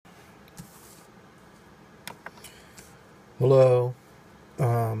Hello.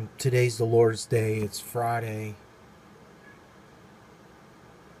 Today's the Lord's Day. It's Friday,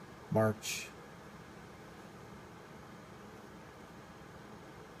 March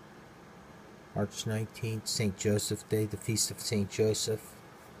March 19th, St. Joseph Day, the Feast of St. Joseph.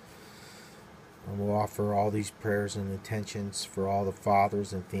 And we'll offer all these prayers and intentions for all the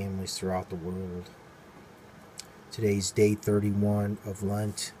fathers and families throughout the world. Today's day 31 of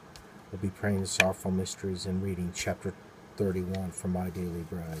Lent. We'll be praying the sorrowful mysteries and reading chapter 31 from My Daily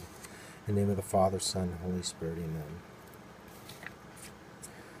Bread. In the name of the Father, Son, and Holy Spirit, amen.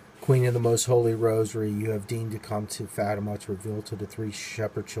 Queen of the Most Holy Rosary, you have deigned to come to Fatima to reveal to the three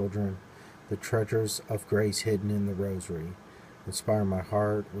shepherd children the treasures of grace hidden in the Rosary. Inspire my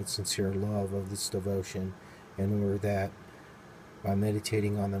heart with sincere love of this devotion, in order that, by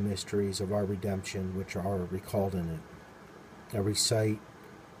meditating on the mysteries of our redemption which are recalled in it,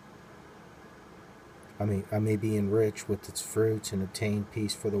 I may be enriched with its fruits and obtain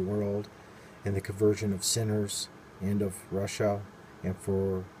peace for the world and the conversion of sinners and of Russia,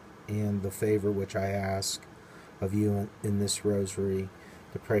 and the favor which I ask of you in this rosary,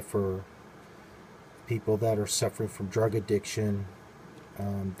 to pray for people that are suffering from drug addiction,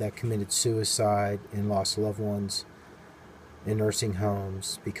 that committed suicide and lost loved ones in nursing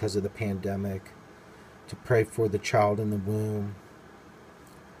homes because of the pandemic, to pray for the child in the womb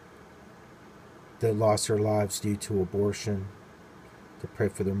that lost their lives due to abortion, to pray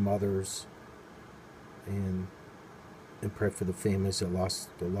for their mothers, and pray for the families that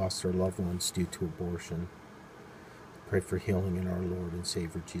lost their loved ones due to abortion. Pray for healing in our Lord and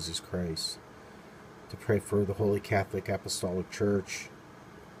Savior Jesus Christ. To pray for the Holy Catholic Apostolic Church.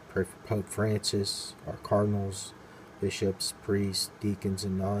 Pray for Pope Francis, our cardinals, bishops, priests, deacons,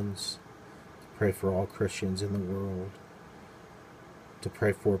 and nuns. To pray for all Christians in the world. To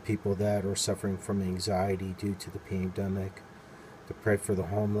pray for people that are suffering from anxiety due to the pandemic. To pray for the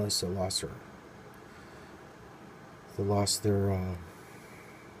homeless that lost their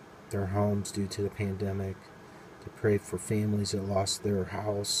homes due to the pandemic. To pray for families that lost their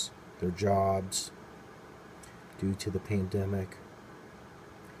house, their jobs due to the pandemic.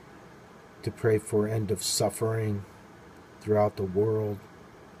 To pray for end of suffering throughout the world.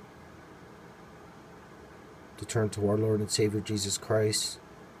 To turn to our Lord and Savior Jesus Christ.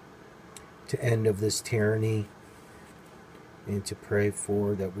 To end of this tyranny. And to pray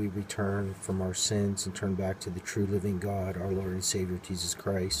for that we return from our sins and turn back to the true living God, our Lord and Savior Jesus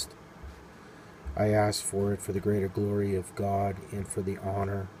Christ. I ask for it for the greater glory of God and for the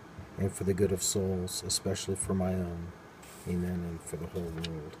honor and for the good of souls, especially for my own. Amen, and for the whole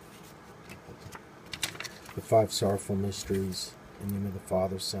world. The five sorrowful mysteries. In the name of the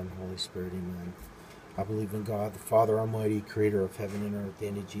Father, Son, and Holy Spirit, amen. I believe in God, the Father Almighty, creator of heaven and earth,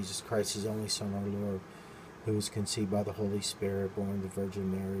 and in Jesus Christ, his only Son, our Lord, who was conceived by the Holy Spirit, born of the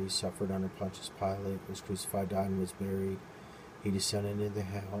Virgin Mary, suffered under Pontius Pilate, was crucified, died, and was buried. He descended into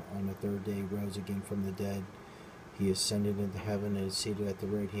hell. On the third day rose again from the dead. He ascended into heaven and is seated at the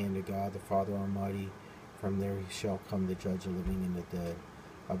right hand of God, the Father Almighty. From there he shall come to judge the living and the dead.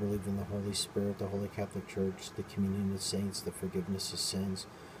 I believe in the Holy Spirit, the Holy Catholic Church, the communion of saints, the forgiveness of sins,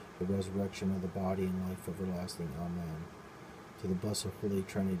 the resurrection of the body, and life everlasting. Amen. To the blessed Holy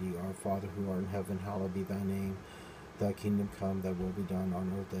Trinity, our Father who art in heaven, hallowed be thy name. Thy kingdom come, thy will be done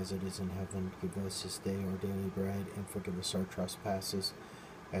on earth as it is in heaven. Give us this day our daily bread, and forgive us our trespasses,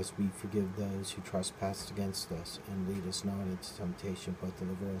 as we forgive those who trespass against us. And lead us not into temptation, but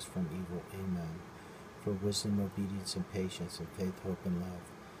deliver us from evil. Amen. For wisdom, obedience, and patience, and faith, hope, and love.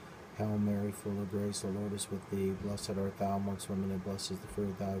 Hail Mary, full of grace, the Lord is with thee. Blessed art thou amongst women, and blessed is the fruit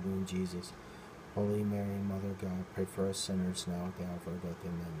of thy womb, Jesus. Holy Mary, Mother of God, pray for us sinners, now at the hour of our death.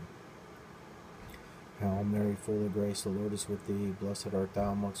 Amen. Hail Mary, full of grace, the Lord is with thee. Blessed art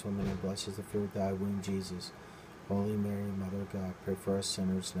thou amongst women, and blessed is the fruit of thy womb, Jesus. Holy Mary, Mother of God, pray for us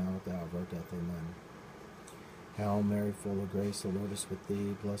sinners, now at the hour of our death. Amen. Hail Mary, full of grace, the Lord is with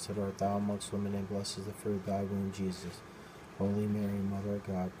thee. Blessed art thou amongst women, and blessed is the fruit of thy womb, Jesus. Holy Mary, Mother of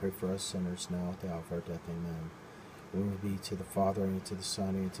God, pray for us sinners, now at the hour of our death. Amen. Glory be to the Father, and to the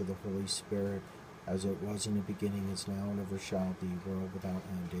Son, and to the Holy Spirit, as it was in the beginning, is now, and ever shall be, world without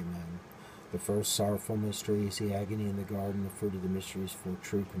end. Amen. The first sorrowful mystery is the agony in the garden. The fruit of the mystery is for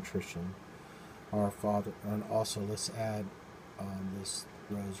true contrition. Our Father, and also let's add this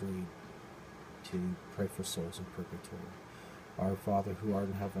rosary to pray for souls in purgatory. Our Father who art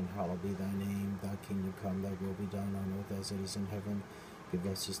in heaven, hallowed be thy name. Thy kingdom come, thy will be done on earth as it is in heaven. Give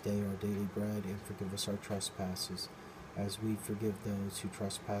us this day our daily bread, and forgive us our trespasses, as we forgive those who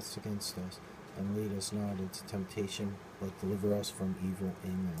trespass against us. And lead us not into temptation, but deliver us from evil.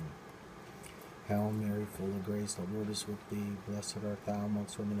 Amen. Hail Mary, full of grace, the Lord is with thee. Blessed art thou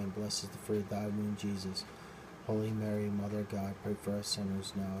amongst women, and blessed is the fruit of thy womb, Jesus. Holy Mary, Mother of God, pray for us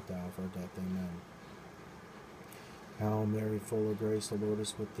sinners now at the hour of our death. Amen. Hail Mary, full of grace, the Lord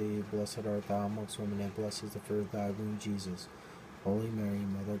is with thee. Blessed art thou amongst women, and blessed is the fruit of thy womb, Jesus. Holy Mary,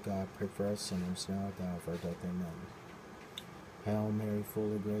 Mother of God, pray for us sinners now at the hour of our death. Amen. Hail Mary,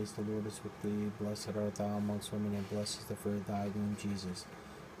 full of grace, the Lord is with thee. Blessed art thou amongst women, and blessed is the fruit of thy womb, Jesus.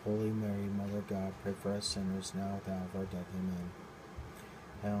 Holy Mary, Mother of God, pray for us sinners now at the hour of our death. Amen.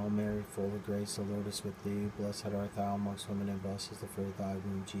 Hail Mary, full of grace, the Lord is with thee. Blessed art thou amongst women, and blessed is the fruit of thy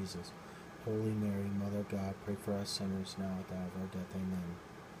womb, Jesus. Holy Mary, Mother of God, pray for us sinners now at the hour of our death. Amen.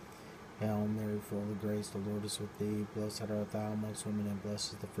 Hail Mary, full of grace, the Lord is with thee. Blessed art thou amongst women, and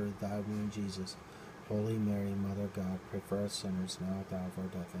blessed is the fruit of thy womb, Jesus. Holy Mary, Mother of God, pray for us sinners now at the hour of our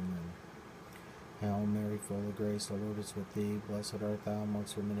death. Amen. Hail Mary, full of grace, the Lord is with thee. Blessed art thou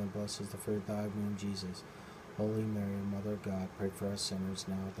amongst women, and blessed is the fruit of thy womb, Jesus. Holy Mary, Mother of God, pray for us sinners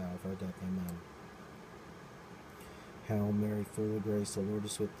now at the hour of our death. Amen. Hail Mary, full of grace, the Lord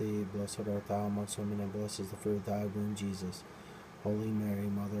is with thee. Blessed art thou amongst women, and blessed is the fruit of thy womb, Jesus. Holy Mary,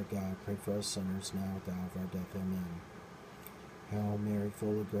 Mother of God, pray for us sinners now at the hour of our death. Amen. Hail Mary,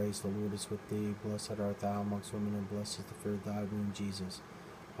 full of grace, the Lord is with thee. Blessed art thou amongst women, and blessed is the fruit of thy womb, Jesus.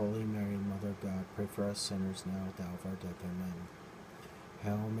 Holy Mary, Mother of God, pray for us sinners now at the hour of our death. Amen.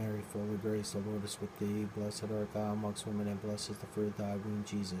 Hail Mary, full of grace, the Lord is with thee. Blessed art thou amongst women, and blessed is the fruit of thy womb,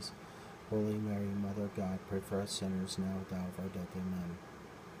 Jesus. Holy Mary, Mother of God, pray for us sinners now at the hour of our death. Amen.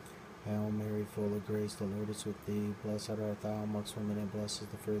 Hail Mary, full of grace, the Lord is with thee. Blessed art thou amongst women, and blessed is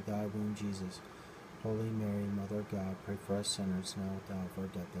the fruit of thy womb, Jesus. Holy Mary, Mother of God, pray for us sinners now at the hour of our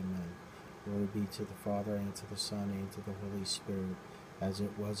death. Amen. Glory be to the Father, and to the Son, and to the Holy Spirit, as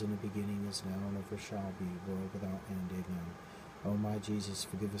it was in the beginning, is now, and ever shall be, world without end. Amen. O my Jesus,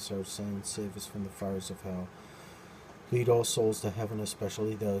 forgive us our sins, save us from the fires of hell. Lead all souls to heaven,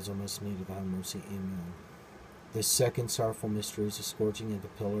 especially those who most need of thy mercy. Amen. The second sorrowful mystery is the scourging of the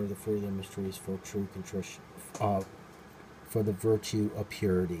pillar. The further mystery is for true contrition, for the virtue of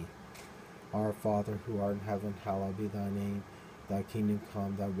purity. Our Father, who art in heaven, hallowed be thy name. Thy kingdom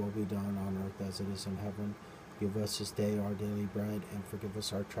come, thy will be done on earth as it is in heaven. Give us this day our daily bread, and forgive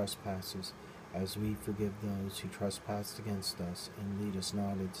us our trespasses, as we forgive those who trespass against us. And lead us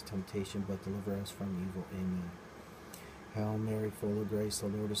not into temptation, but deliver us from evil. Amen. Hail Mary, full of grace, the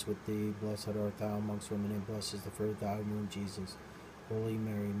Lord is with thee. Blessed art thou amongst women, and blessed is the fruit of thy womb, Jesus. Holy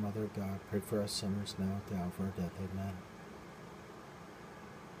Mary, Mother of God, pray for us sinners now at the hour of our death. Amen.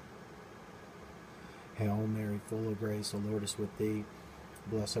 Hail Mary, full of grace, the Lord is with thee.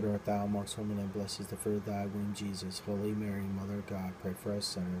 Blessed art thou amongst women, and blessed is the fruit of thy womb, Jesus. Holy Mary, Mother of God, pray for us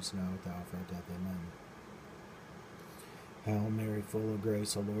sinners now at the hour of our death. Amen. Hail Mary, full of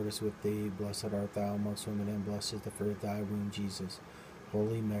grace, the Lord is with thee. Blessed art thou amongst women, and blessed is the fruit of thy womb, Jesus.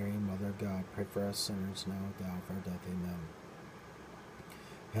 Holy Mary, Mother of God, pray for us sinners now at the hour of our death. Amen.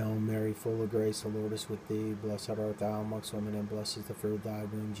 Hail Mary, full of grace, the Lord is with thee. Blessed art thou amongst women, and blessed is the fruit of thy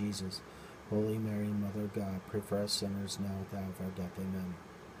womb, Jesus. Holy Mary, Mother of God, pray for us sinners now at the hour of our death. Amen.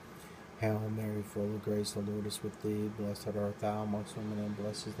 Hail Mary, full of grace, the Lord is with thee. Blessed art thou amongst women, and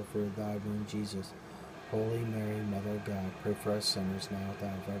blessed is the fruit of thy womb, Jesus. Holy Mary, Mother of God, pray for us sinners now at the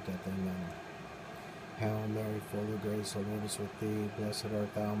hour of our death. Amen. Hail Mary, full of grace, the Lord is with thee. Blessed art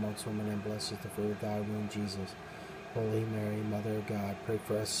thou amongst women, and blessed is the fruit of thy womb, Jesus. Holy Mary, Mother of God, pray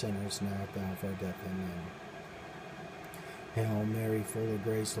for us sinners now at the hour of our death. Amen. Hail Mary, full of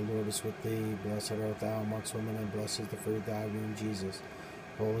grace, the Lord is with thee. Blessed art thou amongst women, and blessed is the fruit of thy womb, Jesus.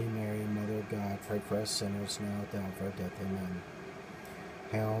 Holy Mary, Mother of God, pray for us sinners now at the hour of our death. Amen.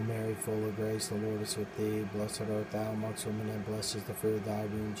 Hail Mary, full of grace, the Lord is with thee. Blessed art thou amongst women, and blessed is the fruit of thy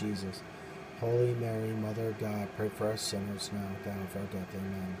womb, Jesus. Holy Mary, Mother of God, pray for us sinners now at the hour of our death.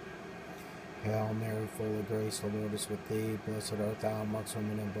 Amen. Hail Mary, full of grace, the Lord is with thee. Blessed art thou amongst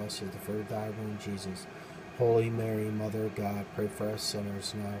women, and blessed is the fruit of thy womb, Jesus. Holy Mary, Mother of God, pray for us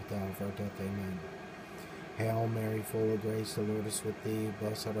sinners now at the hour of our death. Amen. Hail Mary, full of grace, the Lord is with thee.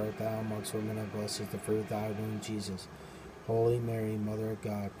 Blessed art thou amongst women, and blessed is the fruit of thy womb, Jesus. Holy Mary, Mother of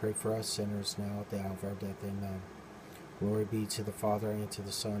God, pray for us sinners now at the hour of our death. Amen. Glory be to the Father, and to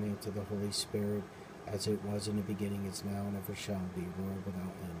the Son, and to the Holy Spirit, as it was in the beginning, is now, and ever shall be, world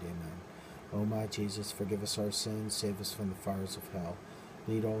without end. Amen. O my Jesus, forgive us our sins, save us from the fires of hell.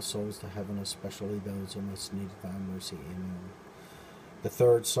 Lead all souls to heaven, especially those who most need thy mercy. Amen. The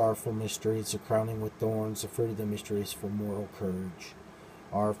third sorrowful mystery is the crowning with thorns. The fruit of the mystery is for moral courage.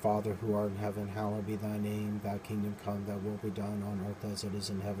 Our Father, who art in heaven, hallowed be thy name. Thy kingdom come, thy will be done on earth as it is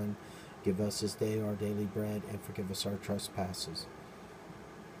in heaven. Give us this day our daily bread, and forgive us our trespasses,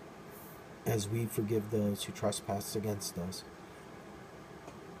 as we forgive those who trespass against us.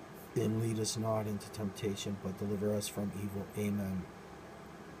 And lead us not into temptation, but deliver us from evil. Amen.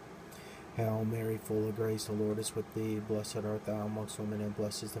 Hail Mary, full of grace, the Lord is with thee. Blessed art thou amongst women, and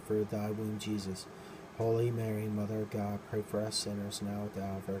blessed is the fruit of thy womb, Jesus. Holy Mary, Mother of God, pray for us sinners, now at the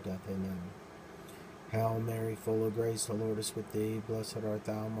hour of our death. Amen. Hail Mary, full of grace, the Lord is with thee. Blessed art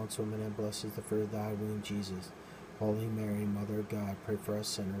thou amongst women, and blessed is the fruit of thy womb, Jesus. Holy Mary, Mother of God, pray for us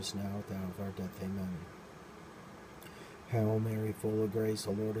sinners, now at the hour of our death. Amen. Hail Mary, full of grace,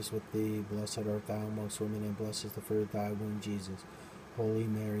 the Lord is with thee. Blessed art thou amongst women, and blessed is the fruit of thy womb, Jesus. Holy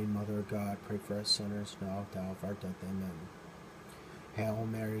Mary, Mother of God, pray for us sinners, now at the hour of our death. Amen. Hail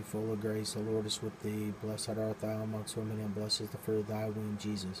Mary, full of grace, the Lord is with thee. Blessed art thou amongst women, and blessed is the fruit of thy womb,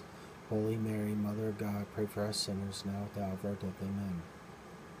 Jesus. Holy Mary, Mother of God, pray for us sinners, now at the hour of our death. Amen.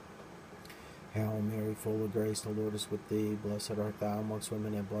 Hail Mary, full of grace, the Lord is with thee. Blessed art thou amongst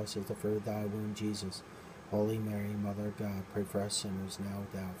women, and blessed is the fruit of thy womb, Jesus. Holy Mary, Mother of God, pray for us sinners, now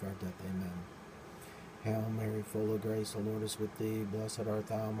at the hour of our death. Amen. Hail Mary, full of grace, the Lord is with thee. Blessed art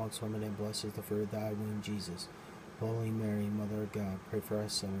thou amongst women, and blessed is the fruit of thy womb, Jesus. Holy Mary, Mother of God, pray for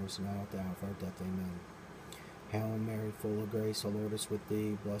us sinners, now at the hour of our death. Amen. Hail Mary, full of grace, the Lord is with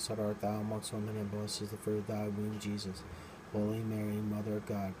thee. Blessed art thou amongst women, and blessed is the fruit of thy womb, Jesus. Holy Mary, Mother of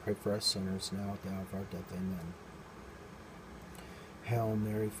God, pray for us sinners, now at the hour of our death. Amen. Hail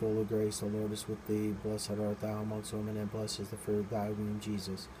Mary, full of grace, the Lord is with thee. Blessed art thou amongst women, and blessed is the fruit of thy womb,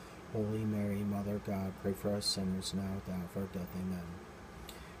 Jesus. Holy Mary, Mother of God, pray for us sinners, now at the hour of our death. Amen.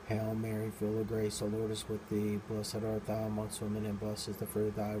 Hail Mary, full of grace, the Lord is with thee. Blessed art thou amongst women, and blessed is the fruit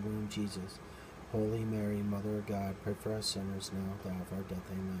of thy womb, Jesus. Holy Mary, Mother of God, pray for us sinners, now at the hour of our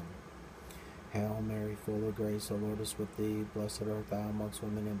death. Amen. Hail Mary, full of grace, the Lord is with thee. Blessed art thou amongst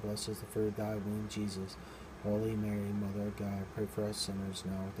women, and blessed is the fruit of thy womb, Jesus. Holy Mary, Mother of God, pray for us sinners,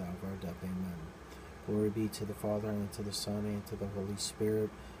 now at the hour of our death. Amen. Glory be to the Father, and to the Son, and to the Holy Spirit,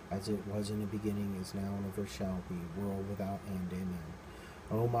 as it was in the beginning, is now, and ever shall be, world without end. Amen.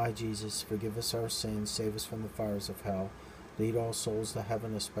 O my Jesus, forgive us our sins, save us from the fires of hell. Lead all souls to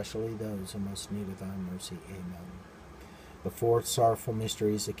heaven, especially those who most need of thy mercy. Amen. The fourth sorrowful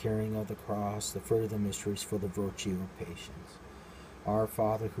mystery is the carrying of the cross. The fruit of the mystery is for the virtue of patience. Our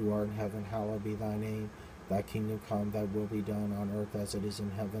Father, who art in heaven, hallowed be thy name. Thy kingdom come, thy will be done on earth as it is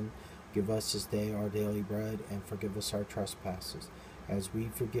in heaven. Give us this day our daily bread, and forgive us our trespasses, as we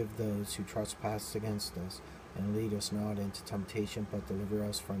forgive those who trespass against us. And lead us not into temptation, but deliver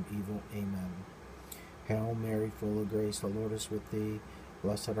us from evil. Amen. Hail Mary, full of grace, the Lord is with thee.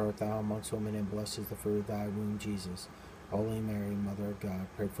 Blessed art thou amongst women, and blessed is the fruit of thy womb, Jesus. Holy Mary, Mother of God,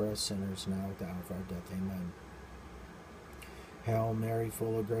 pray for us sinners, now at the hour of our death. Amen. Hail Mary,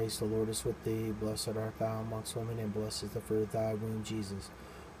 full of grace, the Lord is with thee. Blessed art thou amongst women, and blessed is the fruit of thy womb, Jesus.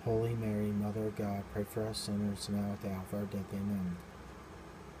 Holy Mary, Mother of God, pray for us sinners, now at the hour of our death. Amen.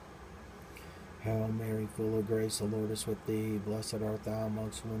 Hail Mary, full of grace, the Lord is with thee. Blessed art thou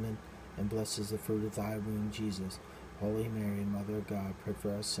amongst women, and blessed is the fruit of thy womb, Jesus. Holy Mary, Mother of God, pray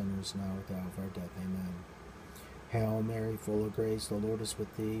for us sinners, now at the hour of our death. Amen. Hail Mary, full of grace, the Lord is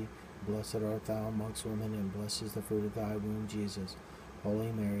with thee. Blessed art thou amongst women, and blessed is the fruit of thy womb, Jesus.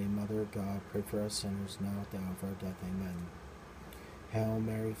 Holy Mary, Mother of God, pray for us sinners, now at the hour of our death. Amen. Hail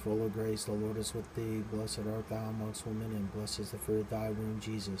Mary, full of grace, the Lord is with thee. Blessed art thou amongst women, and blessed is the fruit of thy womb,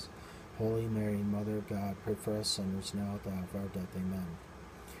 Jesus. Holy Mary, Mother of God, pray for us sinners, now at the hour of our death. Amen.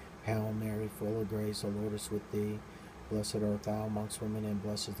 Hail Mary, full of grace, the Lord is with thee. Blessed art thou amongst women, and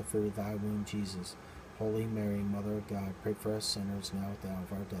blessed is the fruit of thy womb, Jesus. Holy Mary, Mother of God, pray for us sinners, now at the hour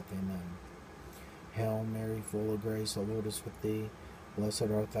of our death. Amen. Hail Mary, full of grace, the Lord is with thee. Blessed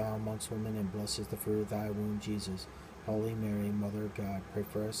art thou amongst women, and blessed is the fruit of thy womb, Jesus. Holy Mary, Mother of God, pray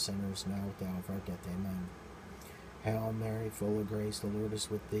for us sinners, now at the hour of our death. Amen. Hail Mary, full of grace, the Lord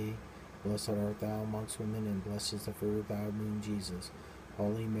is with thee. Blessed art thou amongst women, and blessed is the fruit of thy womb, Jesus.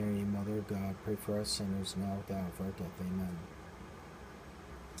 Holy Mary, Mother of God, pray for us sinners, now at the hour of our death. Amen.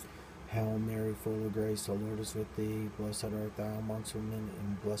 Hail Mary, full of grace, the Lord is with thee. Blessed art thou amongst women,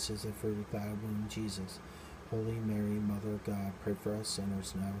 and blessed is the fruit of thy womb, Jesus. Holy Mary, Mother of God, pray for us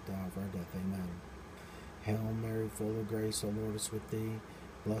sinners, now at the hour of our death. Amen. Hail Mary, full of grace, the Lord is with thee.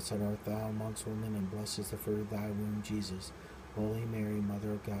 Blessed art thou amongst women, and blessed is the fruit of thy womb, Jesus. Holy Mary,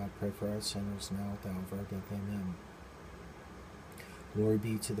 Mother of God, pray for us sinners, now at the hour of our death. Amen. Glory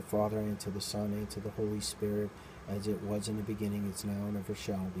be to the Father, and to the Son, and to the Holy Spirit, as it was in the beginning, is now, and ever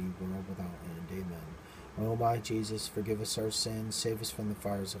shall be, world without end. Amen. O my Jesus, forgive us our sins, save us from the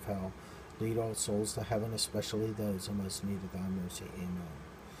fires of hell. Lead all souls to heaven, especially those who most need of thy mercy. Amen.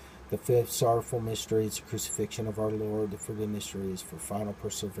 The fifth sorrowful mystery is the crucifixion of our Lord. The fruit of the mystery is for final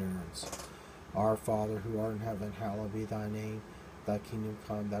perseverance. Our Father, who art in heaven, hallowed be thy name. Thy kingdom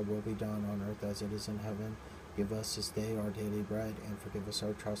come, thy will be done on earth as it is in heaven. Give us this day our daily bread, and forgive us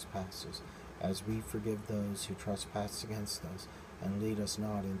our trespasses, as we forgive those who trespass against us. And lead us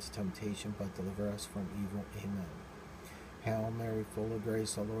not into temptation, but deliver us from evil. Amen. Hail Mary, full of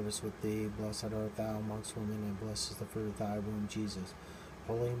grace, the Lord is with thee. Blessed art thou amongst women, and blessed is the fruit of thy womb, Jesus.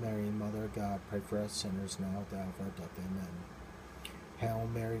 Holy Mary, Mother of God, pray for us sinners, now at the hour of our death. Amen. Hail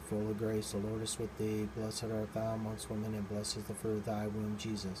Mary, full of grace, the Lord is with thee. Blessed art thou amongst women, and blessed is the fruit of thy womb,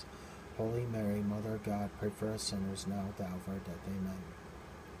 Jesus. Holy Mary, Mother of God, pray for us sinners, now at the hour of our death. Amen.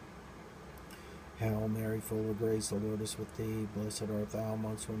 Hail Mary, full of grace, the Lord is with thee. Blessed art thou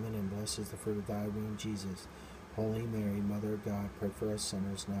amongst women, and blessed is the fruit of thy womb, Jesus. Holy Mary, Mother of God, pray for us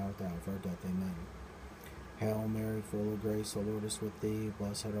sinners, now at the hour of our death. Amen. Hail Mary, full of grace, the Lord is with thee.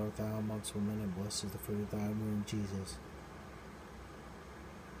 Blessed art thou amongst women, and blessed is the fruit of thy womb, Jesus.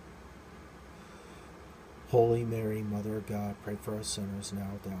 Holy Mary, Mother of God, pray for us sinners, now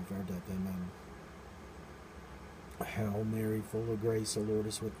at the hour of our death. Amen. Hail Mary, full of grace, the Lord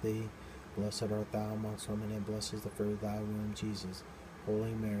is with thee. Blessed art thou amongst women, and blessed is the fruit of thy womb, Jesus.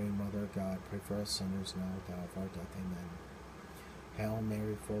 Holy Mary, Mother of God, pray for us sinners, now at the hour of our death. Amen. Hail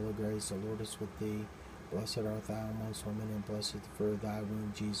Mary, full of grace, the Lord is with thee. Blessed art thou amongst women, and blessed is the fruit of thy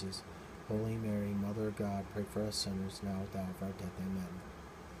womb, Jesus. Holy Mary, Mother of God, pray for us sinners, now at the hour of our death. Amen.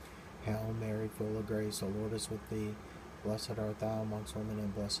 Hail Mary, full of grace, the Lord is with thee. Blessed art thou amongst women,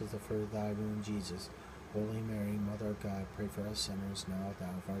 and blessed is the fruit of thy womb, Jesus. Holy Mary, Mother of God, pray for us sinners, now at the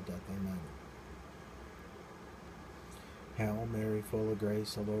hour of our death. Amen. Hail Mary, full of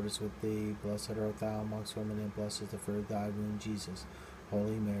grace, the Lord is with thee. Blessed art thou amongst women, and blessed is the fruit of thy womb, Jesus.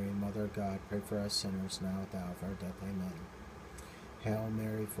 Holy Mary, Mother of God, pray for us sinners, now at the hour of our death. Amen. Hail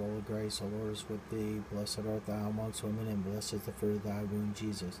Mary, full of grace, the Lord is with thee. Blessed art thou amongst women, and blessed is the fruit of thy womb,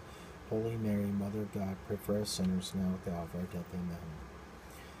 Jesus. Holy Mary, Mother of God, pray for us sinners, now at the hour of our death. Amen.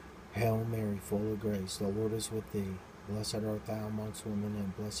 Hail Mary, full of grace, the Lord is with thee. Blessed art thou amongst women,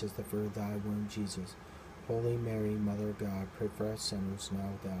 and blessed is the fruit of thy womb, Jesus. Holy Mary, Mother of God, pray for us sinners, now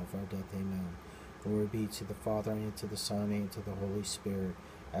at the hour of our death. Amen. Glory be to the Father, and to the Son, and to the Holy Spirit,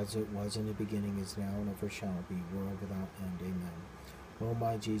 as it was in the beginning, is now, and ever shall be, world without end. Amen. O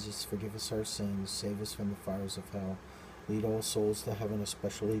my Jesus, forgive us our sins, save us from the fires of hell. Lead all souls to heaven,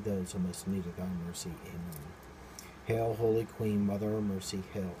 especially those who most need of thy mercy. Amen. Hail, Holy Queen, Mother of Mercy,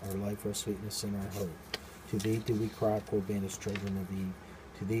 hail, our life, our sweetness, and our hope. To thee do we cry, poor banished children of Eve.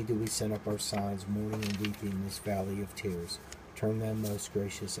 To thee do we send up our sighs, mourning and weeping in this valley of tears. Turn then, most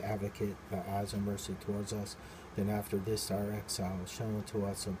gracious Advocate, thy eyes of mercy towards us. Then after this our exile, show unto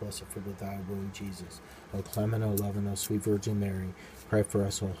us the blessed fruit of thy womb, Jesus. O clement, O loving, O sweet Virgin Mary, pray for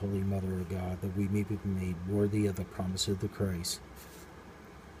us, O Holy Mother of God, that we may be made worthy of the promise of the Christ.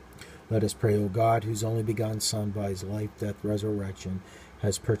 Let us pray, O God, whose only begotten Son, by his life, death, resurrection,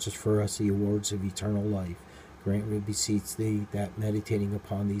 has purchased for us the awards of eternal life. Grant, we beseech thee, that meditating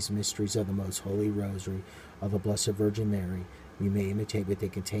upon these mysteries of the most holy rosary of the Blessed Virgin Mary, we may imitate what they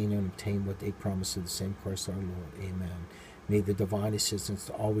contain and obtain what they promise of the same Christ our Lord. Amen. May the divine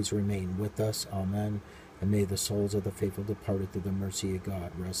assistance always remain with us. Amen. And may the souls of the faithful departed through the mercy of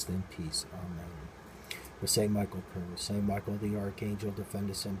God rest in peace. Amen. The St. Michael prayer. St. Michael the Archangel,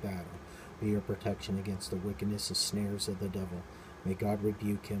 defend us in battle. Be your protection against the wickedness and snares of the devil. May God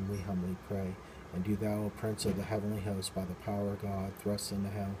rebuke him, we humbly pray. And do thou, O Prince of the heavenly host, by the power of God, thrust into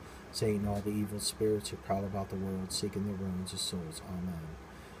hell Satan and all the evil spirits who prowl about the world, seeking the ruins of souls. Amen.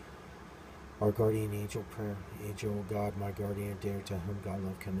 Our guardian angel prayer. Angel of God, my guardian dear, to whom God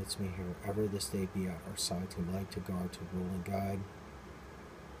love commits me here, ever this day be at our side, to light, to guard, to rule and guide.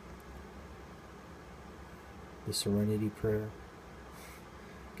 The serenity prayer.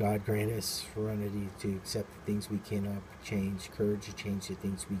 God grant us serenity to accept the things we cannot change, courage to change the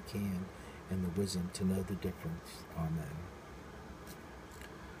things we can, and the wisdom to know the difference. Amen.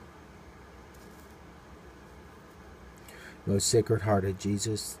 Most Sacred Heart of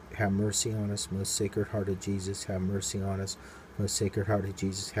Jesus, have mercy on us. Most Sacred Heart of Jesus, have mercy on us. Most Sacred Heart of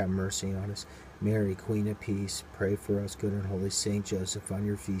Jesus, have mercy on us. Mary, Queen of Peace, pray for us. Good and holy Saint Joseph, on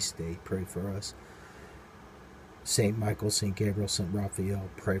your feast day, pray for us. Saint Michael, Saint Gabriel, Saint Raphael,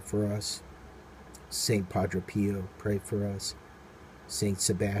 pray for us. Saint Padre Pio, pray for us. Saint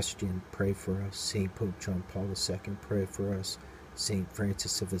Sebastian, pray for us. Saint Pope John Paul II, pray for us. Saint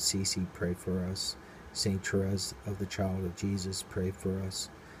Francis of Assisi, pray for us. Saint Therese of the Child of Jesus, pray for us.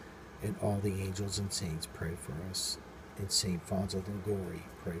 And all the angels and saints, pray for us. And Saint Fonzo Liguori,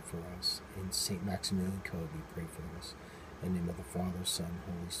 pray for us. And Saint Maximilian Kolbe, pray for us. In the name of the Father, Son,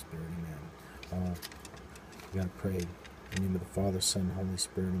 Holy Spirit, amen. We gotta pray In the name of the Father, Son, Holy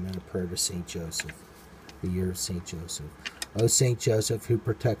Spirit, amen. A prayer to Saint Joseph, the year of Saint Joseph. O Saint Joseph, whose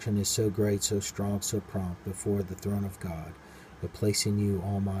protection is so great, so strong, so prompt, before the throne of God, I place in you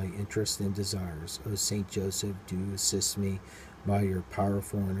all my interests and desires. O Saint Joseph, do assist me by your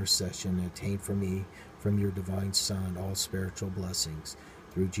powerful intercession, and obtain for me from your divine Son all spiritual blessings,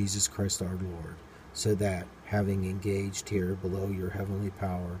 through Jesus Christ our Lord, so that, having engaged here below your heavenly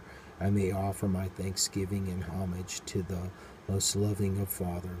power, I may offer my thanksgiving and homage to the most loving of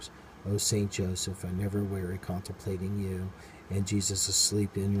fathers. O Saint Joseph, I never weary contemplating you, and Jesus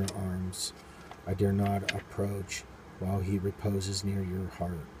asleep in your arms. I dare not approach while he reposes near your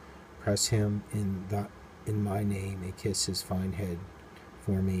heart. Press him in my name and kiss his fine head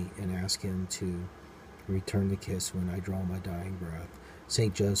for me, and ask him to return the kiss when I draw my dying breath.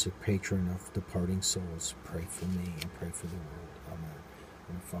 Saint Joseph, patron of departing souls, pray for me and pray for the world. Amen.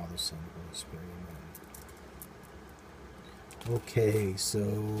 In the Father, Son, and Holy Spirit. Amen. Okay, so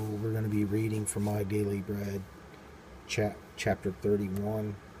we're going to be reading from My Daily Bread, chapter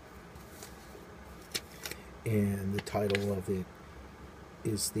 31. And the title of it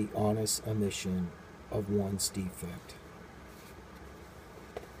is The Honest Admission of One's Defect.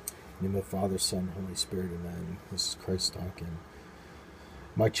 In the name of the Father, Son, Holy Spirit, amen. This is Christ talking.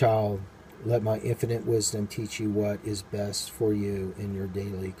 My child, let my infinite wisdom teach you what is best for you in your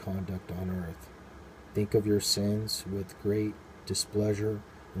daily conduct on earth. Think of your sins with great displeasure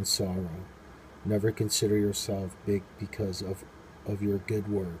and sorrow. Never consider yourself big because of your good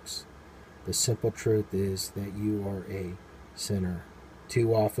works. The simple truth is that you are a sinner.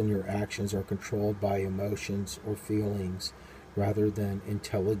 Too often your actions are controlled by emotions or feelings rather than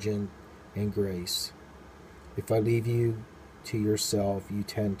intelligence and grace. If I leave you to yourself, you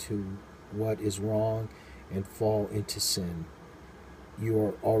tend to what is wrong and fall into sin.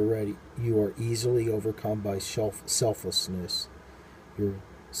 You are easily overcome by selflessness. Your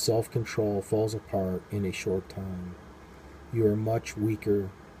self-control falls apart in a short time. You are much weaker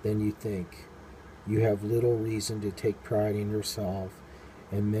than you think. You have little reason to take pride in yourself,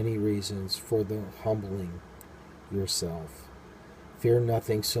 and many reasons for the humbling yourself. Fear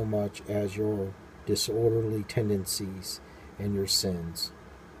nothing so much as your disorderly tendencies and your sins.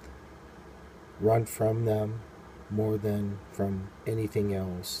 Run from them more than from anything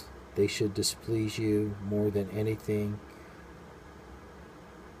else. They should displease you more than anything.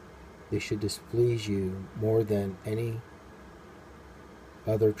 They should displease you more than any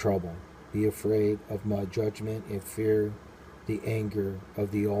other trouble. Be afraid of my judgment and fear the anger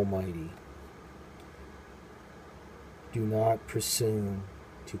of the Almighty. Do not presume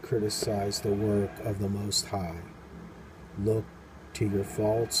to criticize the work of the Most High. Look to your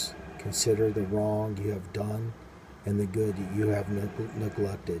faults, consider the wrong you have done and the good you have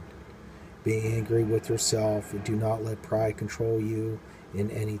neglected. Be angry with yourself, and do not let pride control you in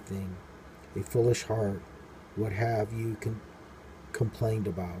anything. A foolish heart, what have you complained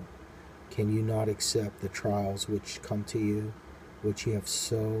about? Can you not accept the trials which come to you, which you have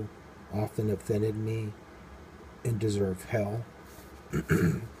so often offended me and deserve hell?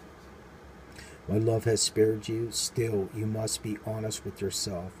 My love has spared you. Still, you must be honest with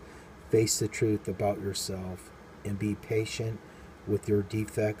yourself. Face the truth about yourself and be patient with your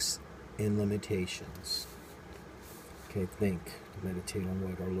defects and limitations. Okay, meditate on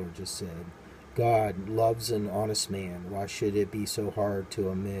what our Lord just said. God loves an honest man. Why should it be so hard to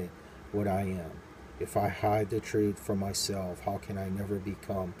admit what I am? If I hide the truth from myself, how can I never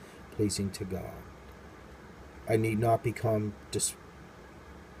become pleasing to God? I need not become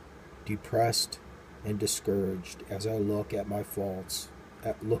depressed and discouraged as I look at my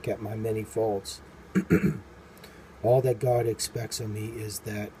many faults. All that God expects of me is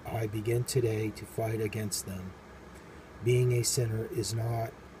that I begin today to fight against them. Being a sinner is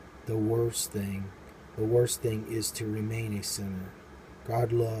not the worst thing. The worst thing is to remain a sinner.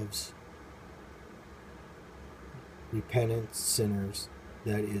 God loves repentant sinners.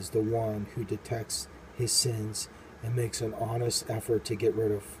 That is, the one who detects his sins and makes an honest effort to get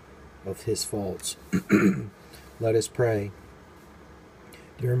rid of his faults. Let us pray.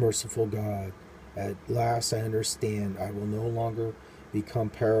 Dear merciful God, at last I understand I will no longer become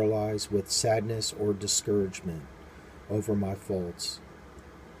paralyzed with sadness or discouragement over my faults.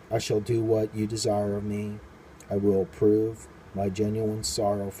 I shall do what you desire of me. I will prove my genuine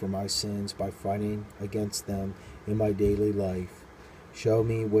sorrow for my sins by fighting against them in my daily life. Show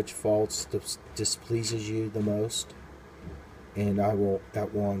me which faults displeases you the most, and I will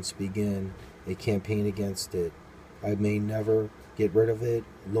at once begin a campaign against it. I may never get rid of it,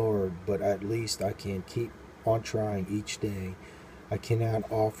 Lord, but at least I can keep on trying each day. I cannot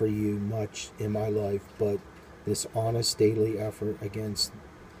offer you much in my life, but this honest daily effort against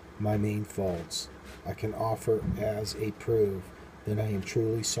my main faults, I can offer as a proof that I am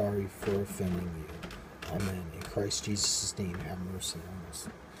truly sorry for offending you. Amen. In Christ Jesus' name, have mercy on us.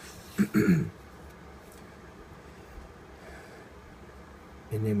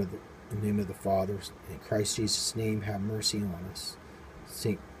 In the name of the Father, in Christ Jesus' name, have mercy on us.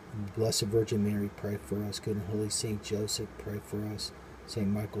 Saint Blessed Virgin Mary, pray for us. Good and Holy Saint Joseph, pray for us. Saint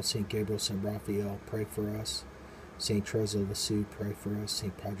Michael, Saint Gabriel, Saint Raphael, pray for us. Saint Teresa of Lisieux, pray for us.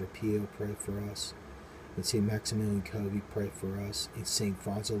 Saint Padre Pio, pray for us. And Saint Maximilian Kolbe, pray for us. And Saint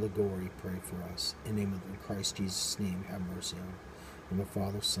Franzo Liguori, pray for us. In the name of Christ Jesus' name, have mercy on us. In the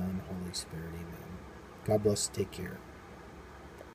Father, Son, Holy Spirit, amen. God bless. Take care.